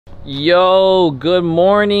Yo, good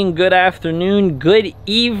morning, good afternoon, good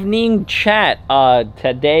evening, chat.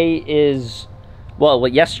 Today is, well,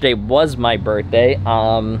 yesterday was my birthday.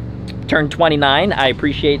 Turned 29. I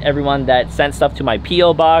appreciate everyone that sent stuff to my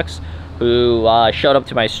P.O. box, who showed up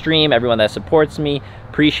to my stream, everyone that supports me.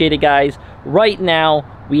 Appreciate it, guys. Right now,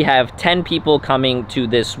 we have 10 people coming to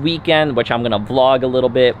this weekend, which I'm gonna vlog a little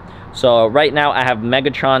bit. So right now I have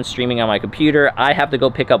Megatron streaming on my computer. I have to go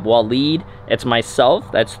pick up Oualid. It's myself,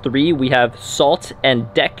 that's 3. We have Salt and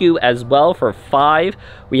Deku as well for 5.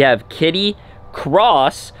 We have Kitty,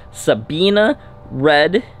 Kross, Sabina,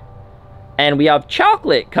 Red, and we have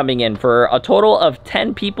Chocolate coming in for a total of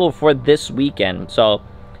 10 people for this weekend. So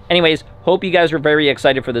anyways, hope you guys are very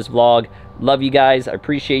excited for this vlog. Love you guys, I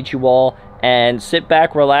appreciate you all. And sit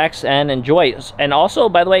back, relax, and enjoy. And also,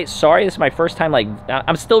 by the way, sorry, this is my first time, like,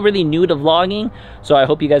 I'm still really new to vlogging, so I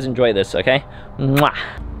hope you guys enjoy this, okay? Mwah.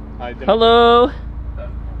 Hello!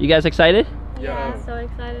 You guys excited? Yeah, so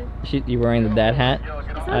excited. You wearing the dad hat?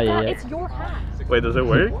 It's your hat. Wait, does it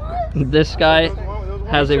work? This guy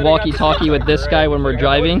has a walkie-talkie with this guy when we're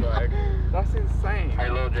driving. That's insane. Hey,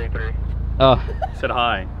 little J3. Oh. Said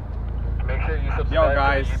hi. Make sure you subscribe Yo,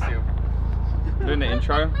 guys. to YouTube. Doing the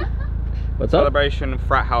intro. What's up? Celebration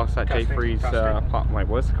frat house at J3's wait,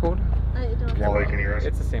 what's it called? I don't know.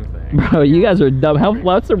 It's the same thing. Bro, you guys are dumb.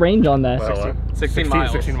 What's the range on that? 16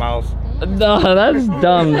 miles. 16 miles. No, that's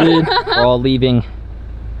dumb, dude. We're all leaving.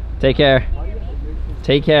 Take care.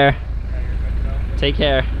 Take care. Take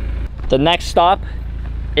care. The next stop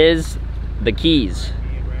is the keys.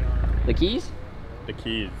 The keys? The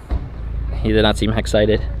keys. He did not seem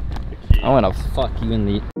excited. I wanna fuck you in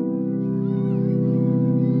the...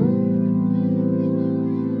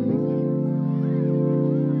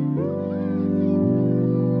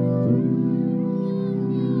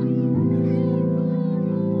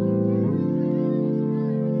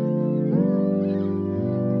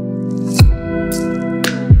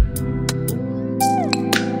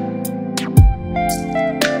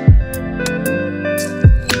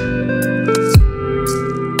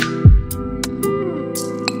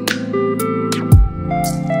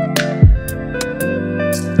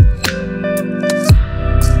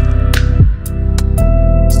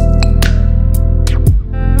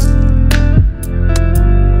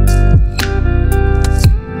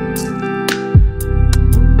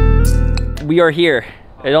 We are here.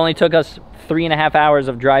 It only took us 3.5 hours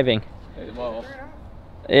of driving. Well,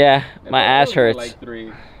 yeah, my ass hurts. Like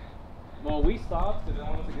 3. Well, we stopped and then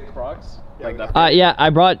wanted to get Crocs. Like that. Yeah, I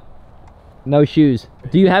brought no shoes.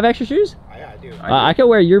 Do you have extra shoes? Yeah, I do. I could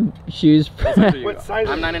wear your shoes. What size?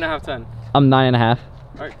 I'm 9.5, 10. I'm 9.5.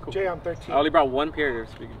 Alright, cool. Jay, I'm 13. I only brought 1 pair.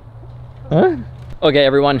 Speaking. Huh? Okay,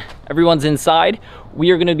 everyone. Everyone's inside.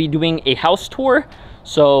 We are going to be doing a house tour.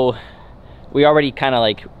 So we already kind of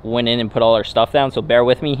like went in and put all our stuff down, so bear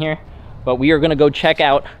with me here. But we are gonna go check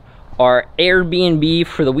out our Airbnb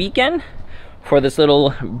for the weekend for this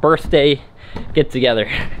little birthday get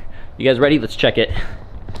together. You guys ready? Let's check it.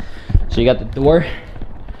 So you got the door.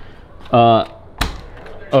 Oh,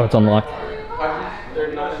 it's unlocked.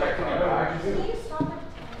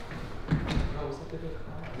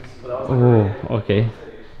 Oh, okay.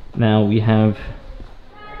 Now we have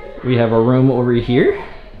a room over here,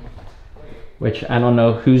 which I don't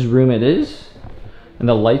know whose room it is, and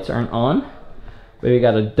the lights aren't on. But we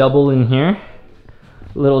got a double in here,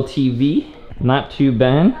 little TV, not too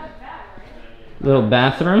bad. Little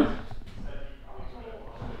bathroom.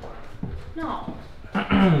 No.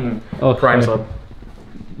 Oh, Prime sub.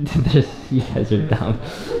 You guys are dumb.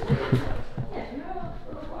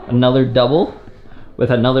 Another double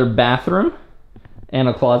with another bathroom and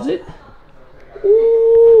a closet.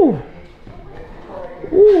 Ooh.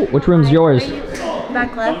 Ooh, which room's yours?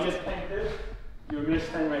 Back left.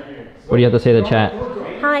 What do you have to say to the chat?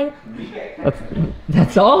 Hi.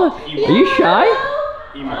 That's all? Are you shy?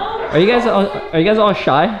 Are you guys all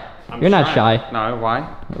shy? You're not shy. No, why?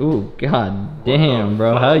 Ooh, god damn,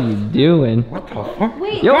 bro. How you doing? What the fuck?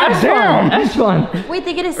 Wait. Yo, S1! Wait,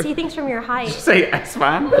 they get to see things from your height. Say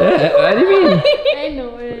S-man? Yeah, what do you mean? I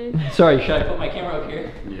know it. Sorry, should I put my camera up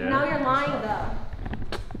here? Yeah. Now you're lying though.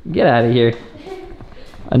 Get out of here.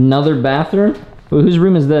 Another bathroom? Whose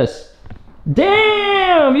room is this?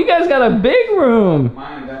 Damn! You guys got a big room!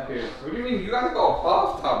 Mine, that is. What do you mean? You guys got a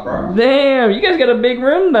bathtub, bro. Damn, you guys got a big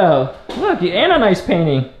room though. Look, and a nice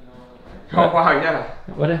painting. Oh wow, yeah.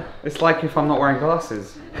 What? It's like if I'm not wearing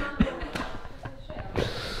glasses.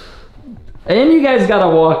 And you guys gotta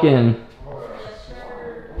walk in.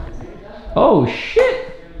 Oh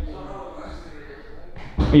shit!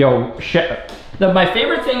 Yo, shit. My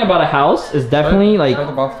favorite thing about a house is definitely like. Show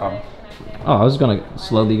the bathtub. Oh, I was gonna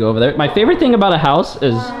slowly go over there. My favorite thing about a house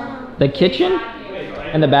is the kitchen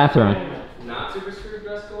and the bathroom. Not super strict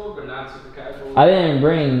dress code, but not super casual. I didn't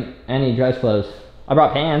bring any dress clothes. I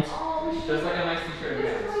brought pants. Just like a nice t-shirt and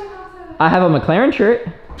pants. I have a McLaren shirt.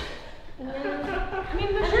 I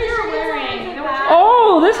mean, the shirt you're wearing.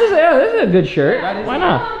 Oh, this is a good shirt. Why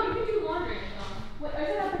not? You can do laundry.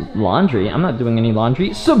 Laundry? I'm not doing any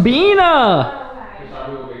laundry. Sabina!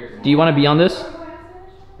 Do you want to be on this? I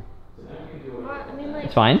mean,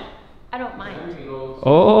 like, It's fine. I don't mind.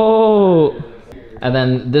 Oh. And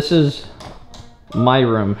then this is my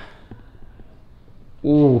room.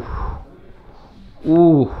 Ooh.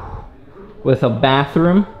 Ooh. With a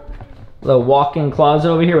bathroom. The walk-in closet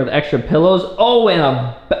over here with extra pillows. Oh, and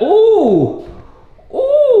a... Ooh.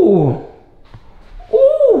 Ooh.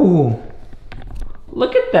 Ooh.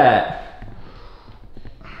 Look at that.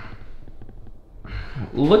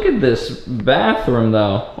 Look at this bathroom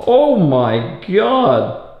though. Oh my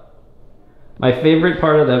god. My favorite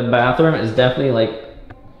part of the bathroom is definitely like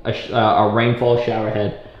a rainfall shower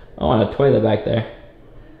head. Oh, and a toilet back there.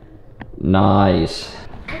 Nice.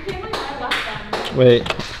 Wait,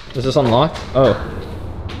 is this unlocked? Oh.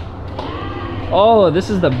 Oh, this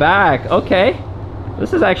is the back. Okay.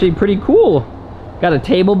 This is actually pretty cool. Got a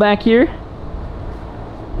table back here.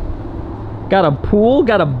 Got a pool,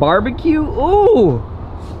 got a barbecue. Ooh.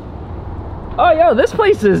 Oh, yo, this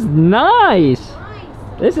place is nice.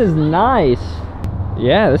 This is nice.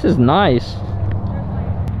 Yeah, this is nice.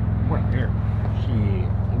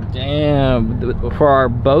 Damn, for our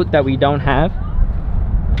boat that we don't have.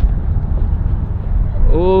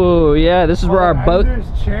 Oh, yeah, this is where our boat. There's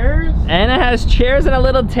chairs? And it has chairs and a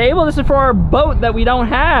little table. This is for our boat that we don't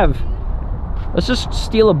have. Let's just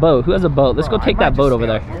steal a boat. Who has a boat? Let's go take that boat over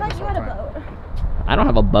there. I thought you had a boat. I don't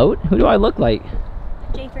have a boat. Who do I look like?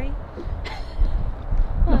 J3.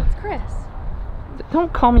 Well, it's Chris.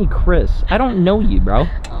 Don't call me Chris. I don't know you, bro.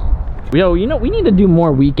 Oh. Yo, you know, we need to do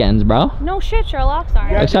more weekends, bro. No shit, Sherlock.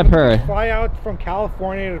 Sorry. Yeah, Except her. Fly out from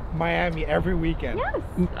California to Miami every weekend. Yes.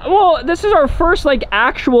 Well, this is our first, like,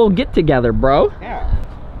 actual get-together, bro. Yeah.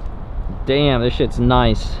 Damn, this shit's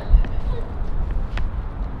nice.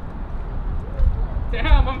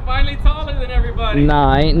 Damn, I'm finally taller than everybody.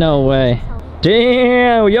 Nah, ain't no way.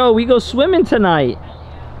 Damn, yo, we go swimming tonight.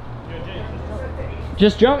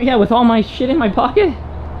 Just jump, yeah, with all my shit in my pocket?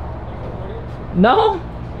 No?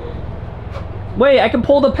 Wait, I can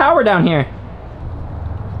pull the power down here.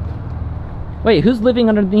 Wait, who's living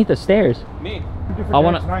underneath the stairs? Me. I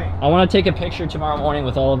wanna take a picture tomorrow morning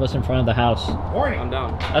with all of us in front of the house. Morning. I'm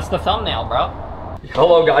down. That's the thumbnail, bro.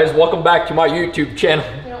 Hello guys, welcome back to my YouTube channel.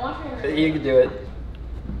 You can do it.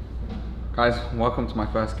 Guys, welcome to my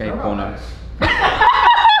first gay porno.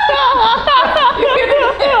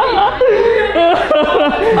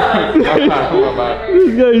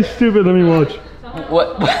 This guy is stupid, let me watch.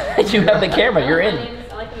 What? You have the camera, you're in.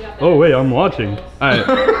 Oh wait, I'm watching. Alright.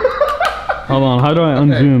 Hold on, how do I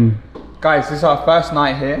unzoom? Guys, this is our first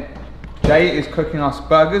night here. Jay is cooking us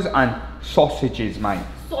burgers and sausages, mate.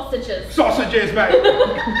 Sausages, mate.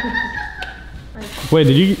 Wait,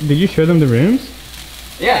 did you show them the rooms?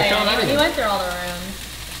 Yeah, show them everything. We went through all the rooms.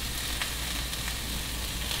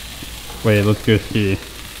 Wait, let's go see.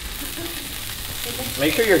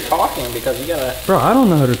 Make sure you're talking because you gotta... Bro, I don't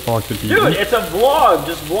know how to talk to people. Dude, it's a vlog,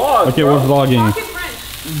 just vlog. Okay, bro. we're vlogging. Talk in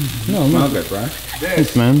French. No, I'm not good, bro.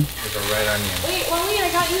 Thanks, man. Is a red onion. Wait, Oualid, I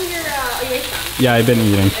got you your, you ate some. Yeah, I've been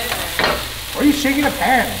eating. Why are you shaking a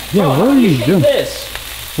pan? Yeah, what are you doing? This.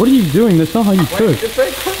 What are you doing? That's not how you cook.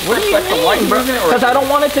 What do you mean, bro? Because I don't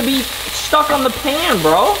want it to be stuck on the pan,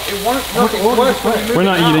 bro. We're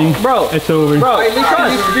not eating. Bro. It's over. Bro,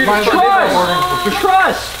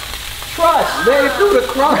 trust. They threw the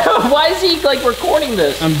crust. Why is he like recording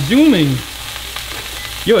this? I'm zooming.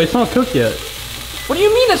 Yo, it's not cooked yet. What do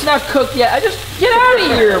you mean it's not cooked yet? I just get out of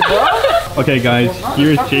here, bro. Okay, guys,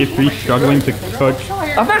 here's J3 struggling to cook.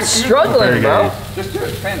 I'm not struggling, bro. Just do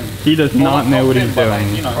it, Finn. He does not know what he's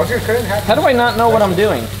doing. How do I not know what I'm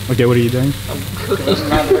doing? Okay, what are you doing?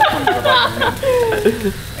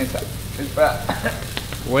 It's bad.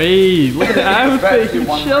 Wait, look at the outfit. You're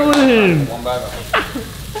chilling. One burger.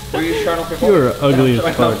 Were you showing off your You're ugly as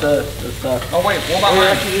fuck. Oh wait, what about my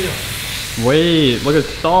Wait, look at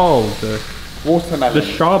stalls. watermelon? The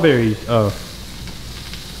strawberries. Oh.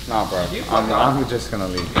 Nah, bro. I'm just gonna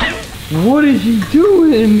leave. What is he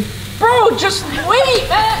doing? Bro, just wait,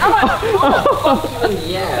 man. I'm gonna fuck you in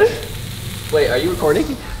the ass. Wait, are you recording?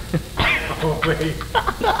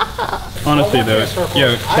 Honestly though,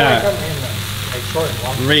 yo, chat,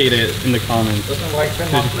 rate it in the comments.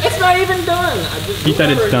 It's not even done. He said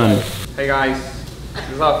it's done. Hey guys, This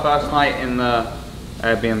is our first night in the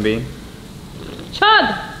Airbnb.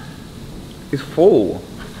 Chug! He's full.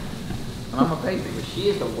 And I'm a baby. She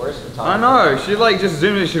is the worst photographer. I know. She like just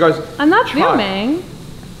zooms in. She goes. I'm not "Chug." filming.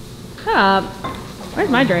 Shut up. Where's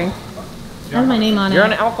my drink? Has my name on You're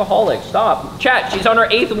it. an alcoholic. Stop. Chat, she's on her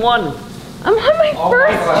 8th one. I'm on my Oh my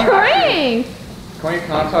first God. drink.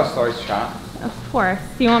 Can I tell stories, chat? Of course.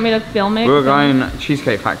 Do you want me to film it? We were going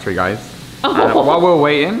Cheesecake Factory, guys. Oh. And while we were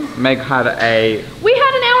waiting, Meg had a We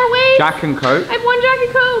had an hour wait. Jack and Coke. I have one Jack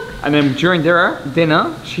and Coke. And then during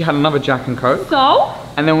dinner, she had another Jack and Coke. So?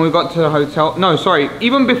 And then when we got to the hotel, no, sorry,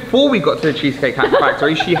 even before we got to the Cheesecake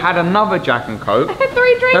Factory, she had another Jack and Coke. I had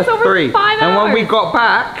 3 drinks That's over 3. 5 hours. And when we got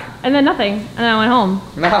back, And then nothing. And then I went home.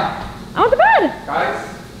 nah, I went to bed. guys,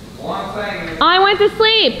 what I'm saying is, I went to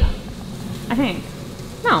sleep. I think.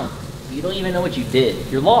 No. You don't even know what you did.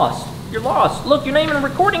 You're lost. You're lost. Look, you're not even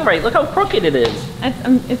recording right. Look how crooked it is.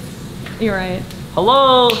 You're right.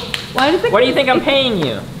 Hello? Why does it? What do you think I'm paying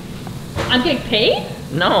you? I'm getting paid?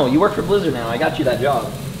 No, you work for Blizzard now. I got you that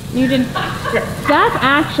job. You did. That's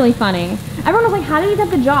actually funny. Everyone was like, "How did you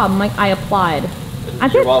get the job?" I'm like, "I applied." I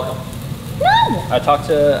You're did. welcome. No. I talked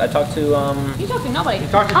to You talked to nobody.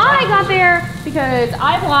 talked to I got there because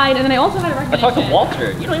I applied, and then I also had a I recommendation. talked to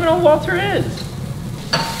Walter. You don't even know who Walter is.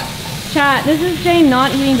 Chat. This is Jay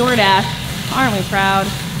not eating DoorDash. Aren't we proud?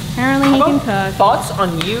 Apparently he can cook. Thoughts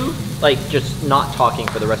on you, like just not talking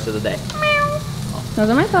for the rest of the day? Those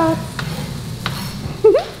are my thoughts.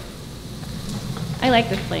 I like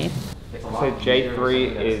this place. so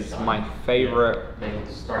J3 is my favorite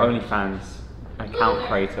OnlyFans account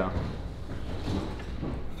creator.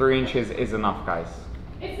 3 inches is enough, guys.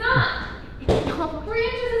 It's not. 3 inches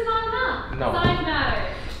is not enough. No. Size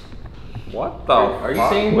matters. What the Are you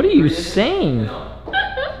saying? What are you saying?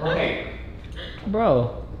 Okay,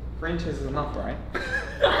 Bro. 3 inches is enough, right?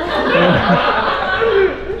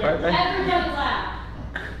 Everybody laugh.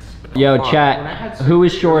 Yo, chat, who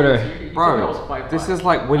is shorter? Bro, this is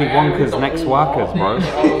like Willy Wonka's next workers, bro.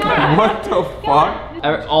 What the fuck?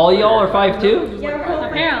 Are all y'all are 5'2"?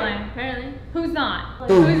 Apparently. Who's not?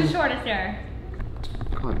 Who's the shortest here?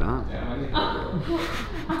 God damn.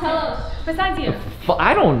 Tell us. Besides you.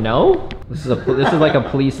 I don't know. This is like a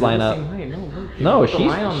police lineup. No, Put the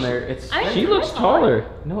line on there. It's she looks taller.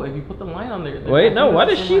 no. If you put the line on there. Wait, no. Why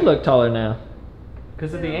does she look taller now?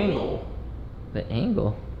 Because of the angle. The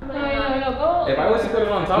angle. No, go. If I was to put it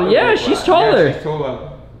on top. Yeah, she's taller. Yeah, she's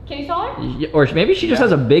taller. Can you taller? Or maybe she just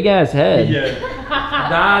has a big ass head.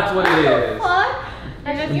 That's what it is.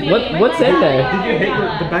 What's in there? Did you hit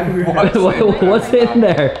the back of your head? What's in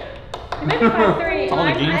there?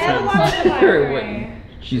 Three.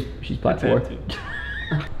 She's 5'4".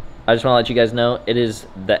 I just want to let you guys know it is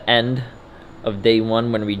the end of day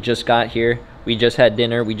 1 when we just got here. We just had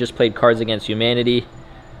dinner. We just played Cards Against Humanity.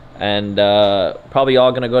 And probably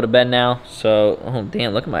all gonna go to bed now. So, oh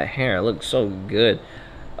damn, look at my hair. It looks so good.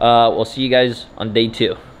 We'll see you guys on day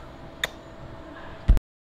 2.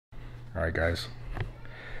 Alright guys,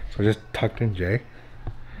 so I just tucked in Jay.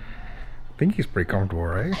 I think he's pretty comfortable,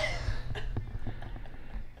 right?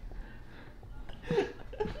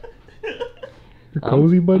 You're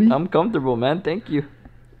cozy, buddy? I'm comfortable, man. Thank you.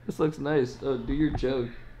 This looks nice. Oh, do your joke.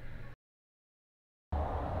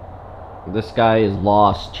 This guy is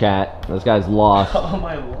lost, chat. This guy's lost. Oh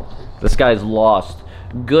my lord. This guy's lost.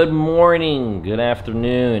 Good morning, good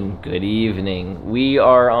afternoon, good evening. We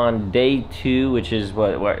are on day 2, which is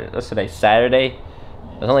what's today? Saturday?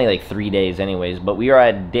 It's only like 3 days anyways, but we are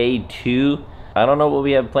at day 2. I don't know what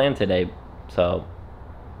we have planned today, so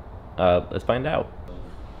let's find out.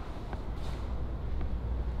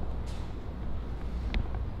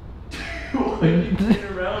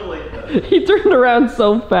 He turned around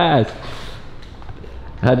so fast.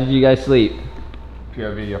 How did you guys sleep?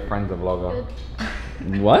 POV, your friend's a vlogger.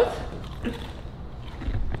 What?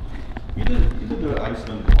 You did the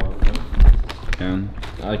Iceland vlog.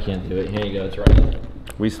 Yeah. I can't do it. Here you go. It's right.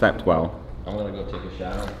 We slept well. I'm gonna go take a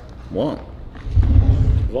shower. What?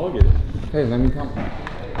 Vlog it. Hey, let me come.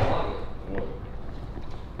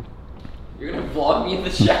 You're gonna vlog me in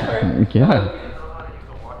the shower? Yeah.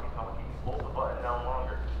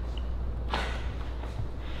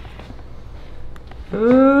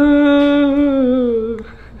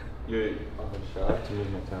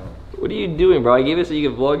 What are you doing, bro? I gave it so you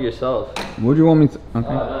can vlog yourself. What do you want me to? Okay.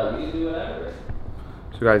 No, you can do whatever.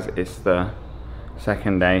 So guys, it's the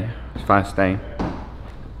second day, it's first day,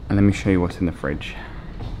 and let me show you what's in the fridge.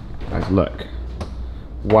 Guys, look.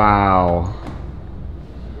 Wow.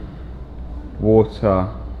 Water,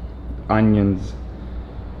 onions,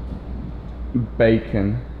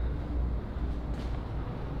 bacon.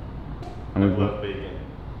 And I we've love bacon.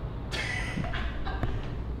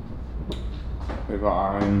 We've got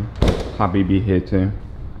our own SabinaBee here too.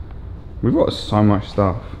 We've got so much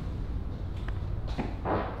stuff.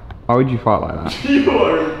 Why would you fart like that? You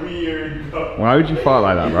are weird, bro. Why would you fart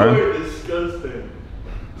like that, bro? You are disgusting.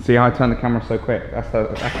 See how I turn the camera so quick? That's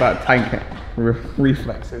that tank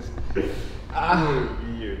reflexes. Ah.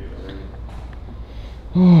 Weird.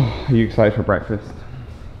 Are you excited for breakfast?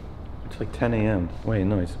 It's like 10 a.m. Wait,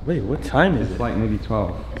 no, wait, what time is It's it? like maybe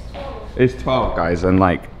 12. It's 12, guys, and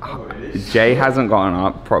like, Jay hasn't gotten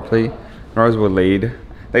up properly. Rose will lead.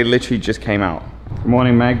 They literally just came out. Good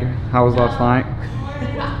morning, Meg. How was last night?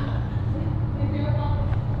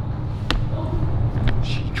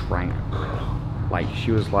 She drank. Like,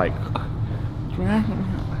 she was like, you know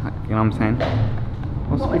what I'm saying?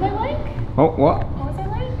 What was I like? Oh, what? What was I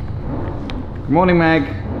like? Good morning, Meg.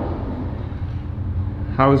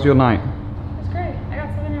 How was your night? It was great. I got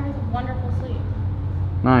 7 hours of wonderful sleep.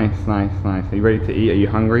 Nice, nice, nice. Are you ready to eat? Are you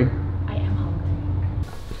hungry? I am hungry.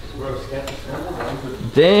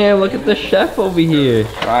 Damn, look at the chef over here.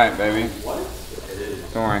 Right, baby. What?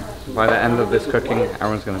 Don't worry. By the end of this cooking,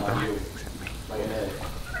 everyone's gonna die.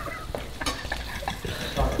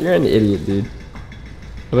 Except me. You're an idiot, dude.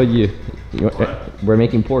 How about you? We're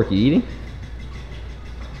making pork. You eating?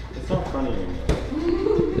 It's not funny anymore.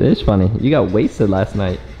 It is funny. You got wasted last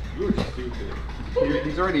night. You were stupid.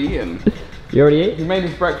 He's already eaten. You already ate? He made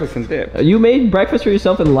his breakfast and dip. You made breakfast for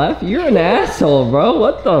yourself and left? You're an asshole, bro.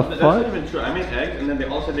 What the That's fuck? not even true. I made eggs and then they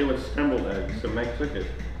all said they were scrambled eggs, so Meg took it.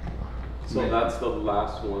 So that's the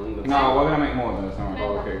last one. That's No, we're gonna make more of those.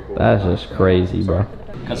 Oh, okay, cool. That's just crazy, bro.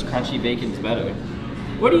 Because crunchy bacon's better.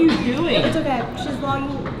 What are you doing? It's okay. She's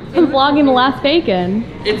vlogging. I'm vlogging the last bacon.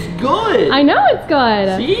 It's good. I know it's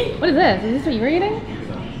good. See? What is this? Is this what you were eating?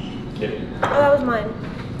 Oh, that was mine.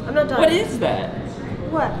 I'm not done. What is that?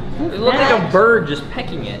 What? It looks like a bird just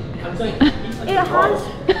pecking it. It has like.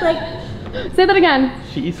 Say that again.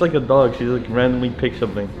 She eats like a dog. She like randomly picks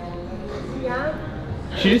something. Yeah.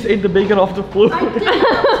 She just ate the bacon off the floor. I did. I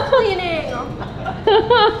was cleaning.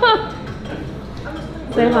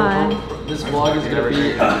 Say hi. This vlog is gonna be.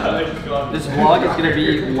 This vlog is gonna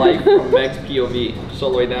be life from Meg's POV. Just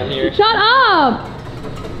all the way down here. Shut up!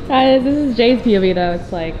 Guys, this is Jay's POV though.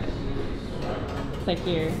 It's like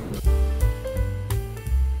here.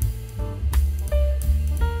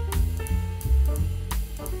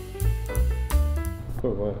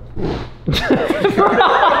 For what?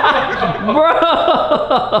 Bro!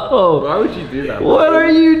 Why would you do that? What are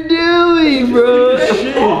you doing, bro?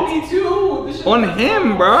 Me too. On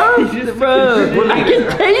him, bro. Bro, I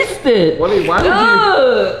can taste it. Wally, why would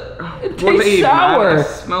you? It tastes Wally, sour. Man, it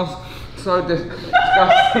smells so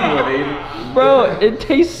disgusting, Wally. Bro, it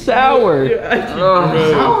tastes sour.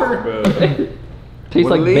 Sour. Tastes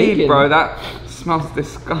like Wally, bacon. bro. That smells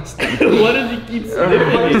disgusting. What does he keep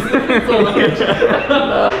sniffing?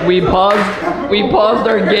 We paused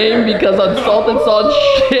our game because UnsaltedSalt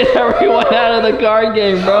shit everyone out of the card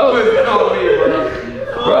game, bro.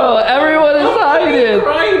 Bro, everyone is hiding.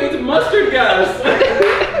 Crying, it's mustard gas.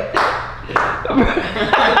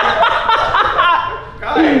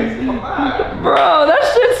 Guys, come back. Bro, that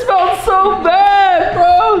shit smells so bad,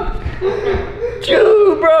 bro.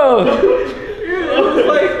 Chew, bro. It was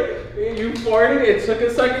like you farted. It took a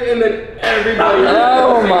second, and then everybody.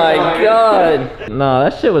 Oh my god. No,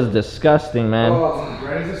 that shit was disgusting, man.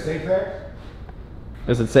 Brad, is it safe there?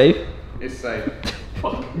 Is it safe? It's safe.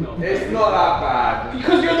 No. It's not that bad.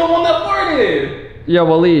 Because you're the one that farted. Yo,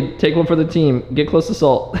 Oualid, take one for the team. Get close to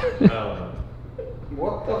Salt.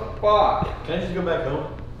 What the fuck? Can I just go back home?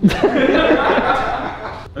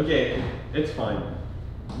 Okay, it's fine.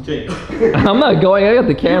 Jake, I'm not going. I got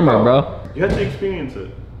the camera, bro. you have to experience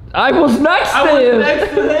it. I was next to I was him.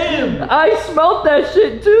 next to him. I smelled that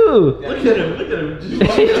shit too. Look at him. Look at him.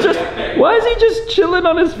 He's just, why is he just chilling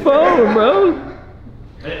on his phone, bro?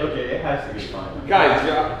 Okay, it has to be fine. Guys,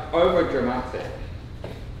 you're over dramatic.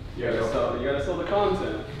 You gotta sell the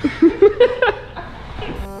content.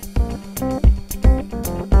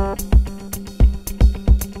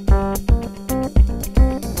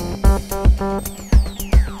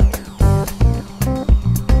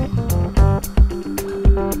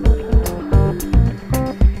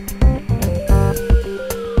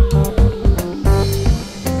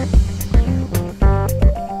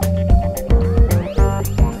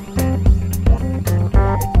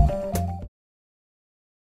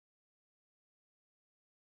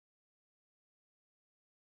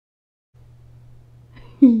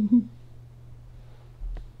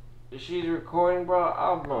 She's recording, bro.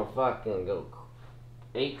 I'm gonna fucking go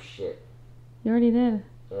ape shit. You already did.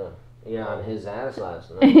 Yeah, on his ass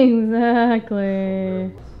last night.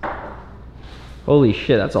 Exactly. Holy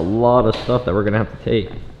shit, that's a lot of stuff that we're gonna have to take.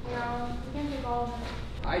 Yeah, we can't take all of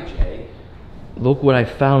it. Hi, Jay. Look what I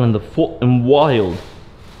found in the fucking wild.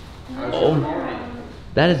 Oh,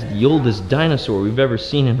 that is the oldest dinosaur we've ever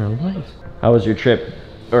seen in our life. How was your trip,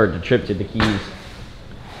 or the trip to the Keys?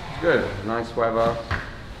 Good, nice weather.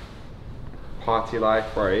 Party life,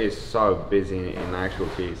 bro. It is so busy in the actual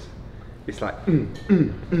Keys. It's like, and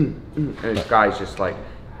this guy's just like,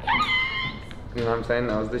 you know what I'm saying?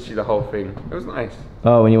 That was literally the whole thing. It was nice.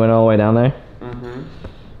 Oh, when you went all the way down there?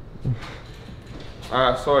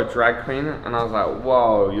 I saw a drag queen and I was like,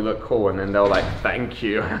 whoa, you look cool. And then they were like, thank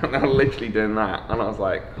you. And they were literally doing that. And I was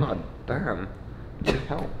like, god damn. What the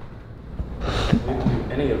hell? I didn't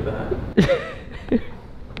do any of that.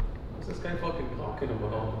 What's this guy fucking talking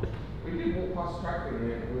about? We did walk past drag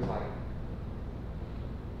queen and it was like,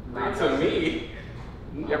 Not to me.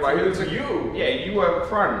 yeah, but it was to you. Yeah, you were up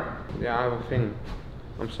front. Yeah, I have a thing.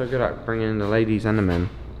 I'm so good at bringing in the ladies and the men.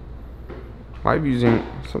 Why are you using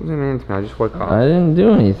something into me? I just woke up. I didn't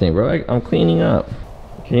do anything, bro. I'm cleaning up.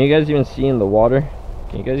 Can you guys even see in the water?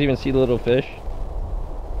 Can you guys even see the little fish?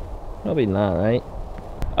 Probably not, right?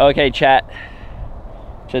 Okay, chat.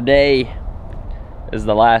 Today is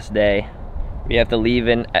the last day. We have to leave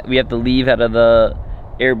out of the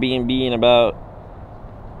Airbnb in about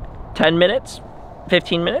 10 minutes,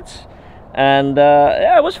 15 minutes. And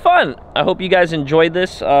yeah, it was fun. I hope you guys enjoyed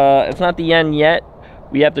this. It's not the end yet.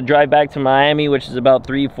 We have to drive back to Miami, which is about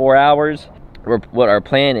 3-4 hours. What our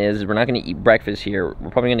plan is we're not going to eat breakfast here. We're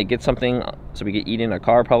probably going to get something so we can eat in a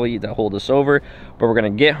car probably to hold us over. But we're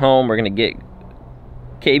going to get home. We're going to get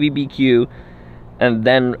KBBQ. And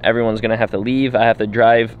then everyone's going to have to leave. I have to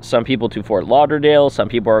drive some people to Fort Lauderdale. Some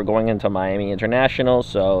people are going into Miami International.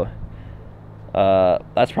 So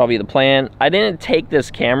that's probably the plan. I didn't take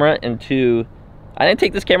this camera on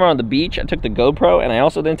the beach. I took the GoPro, and I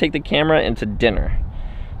also didn't take the camera into dinner.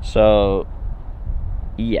 So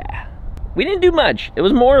yeah, we didn't do much. It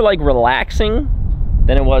was more like relaxing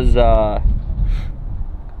than it was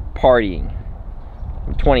partying.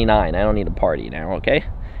 I'm 29. I don't need to party now, okay?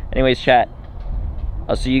 Anyways, chat,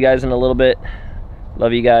 I'll see you guys in a little bit.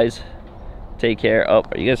 Love you guys. Take care. Oh,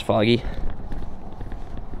 are you guys foggy?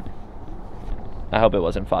 I hope it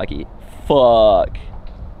wasn't foggy. Fuck.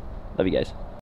 Love you guys.